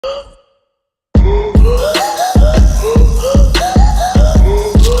What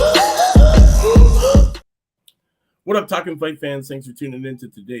up, Talking Fight fans? Thanks for tuning in to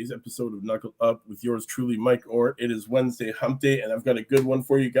today's episode of Knuckle Up with yours truly, Mike Orr. It is Wednesday, hump day, and I've got a good one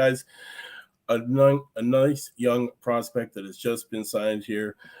for you guys. A nice young prospect that has just been signed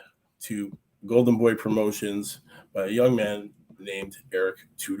here to Golden Boy Promotions by a young man named Eric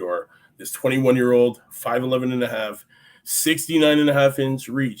Tudor. This 21-year-old, 5'11 and a half, 69 and a half inch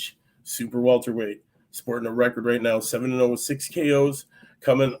reach, super welterweight, sporting a record right now, 7-0 with 6 KOs,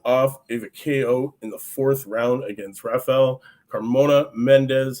 coming off of a KO in the 4th round against Rafael Carmona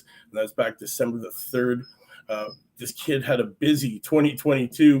Mendez, and that's back December the 3rd. This kid had a busy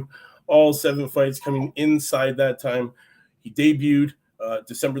 2022, all 7 fights coming inside that time. He debuted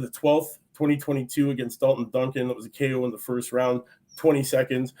December the 12th, 2022 against Dalton Duncan. It was a KO in the 1st round, 20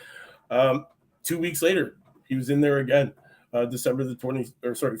 seconds. 2 weeks later, he was in there again, February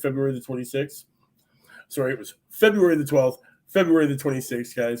the 26th. Sorry, it was February the 12th. February the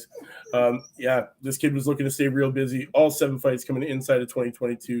 26th, guys. This kid was looking to stay real busy. All 7 fights coming inside of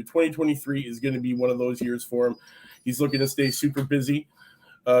 2022. 2023 is going to be one of those years for him. He's looking to stay super busy.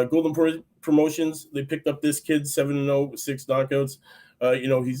 Golden Promotions, they picked up this kid, 7-0 with 6 knockouts.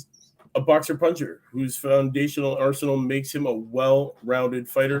 He's a boxer puncher whose foundational arsenal makes him a well-rounded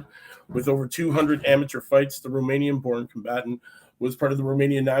fighter. With over 200 amateur fights, the Romanian-born combatant was part of the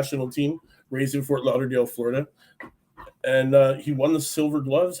Romanian national team, raised in Fort Lauderdale, Florida. And he won the Silver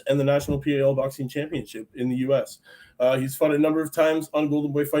Gloves and the National PAL Boxing Championship in the U.S. He's fought a number of times on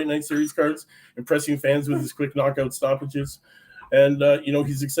Golden Boy Fight Night Series cards, impressing fans with his quick knockout stoppages. And,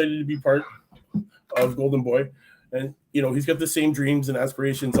 he's excited to be part of Golden Boy. And, he's got the same dreams and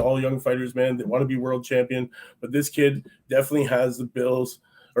aspirations all young fighters, man. They want to be world champion. But this kid definitely has the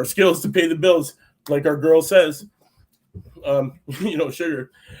skills to pay the bills, like our girl says,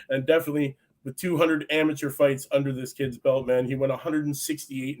 sugar. And definitely with 200 amateur fights under this kid's belt, man. He went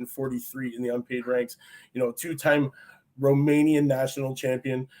 168-43 in the unpaid ranks. 2-time Romanian national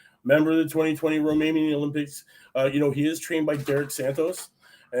champion, member of the 2020 Romanian Olympics. He is trained by Derek Santos,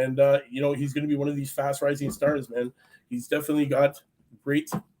 and he's going to be one of these fast rising stars, man. He's definitely got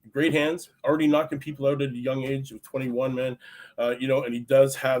great hands, already knocking people out at a young age of 21, man. And he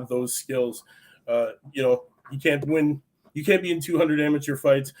does have those skills. You can't be in 200 amateur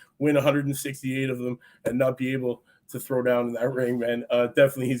fights, win 168 of them, and not be able to throw down in that ring, man.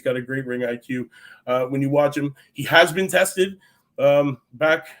 Definitely, he's got a great ring IQ. When you watch him, he has been tested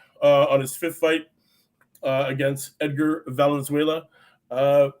back on his 5th fight against Edgar Valenzuela.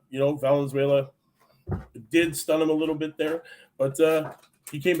 Valenzuela did stun him a little bit there, but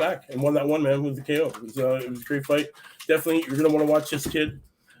he came back and won that one, man, with the KO. It was a great fight. Definitely, you're going to want to watch this kid.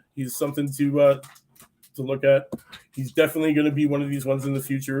 He's something to look at. He's definitely going to be one of these ones in the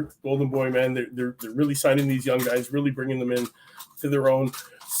future. Golden Boy, man, they're really signing these young guys, really bringing them in to their own,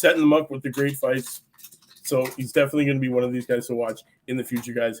 setting them up with the great fights. So he's definitely going to be one of these guys to watch in the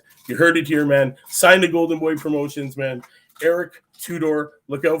future, guys. You heard it here, man. Sign to Golden Boy Promotions, man. Eric Tudor,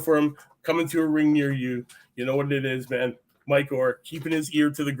 look out for him coming to a ring near you. You know what it is, man. Mike Orr keeping his ear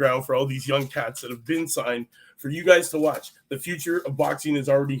to the ground for all these young cats that have been signed for you guys to watch. The future of boxing is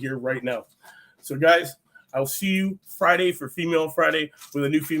already here right now. So, guys, I'll see you Friday for Female Friday with a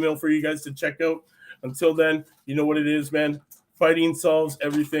new female for you guys to check out. Until then, you know what it is, man. Fighting solves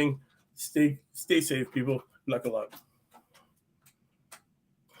everything. Stay safe, people. Knuckle up.